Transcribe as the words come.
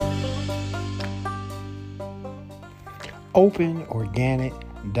Open organic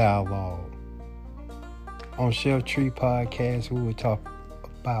dialogue. On Chef Tree Podcast, we will talk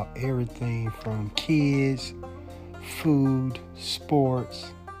about everything from kids, food,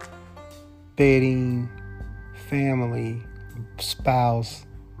 sports, bedding, family, spouse,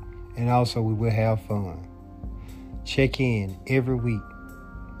 and also we will have fun. Check in every week.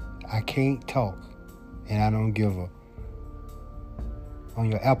 I can't talk, and I don't give a.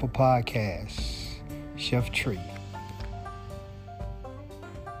 On your Apple Podcasts, Chef Tree.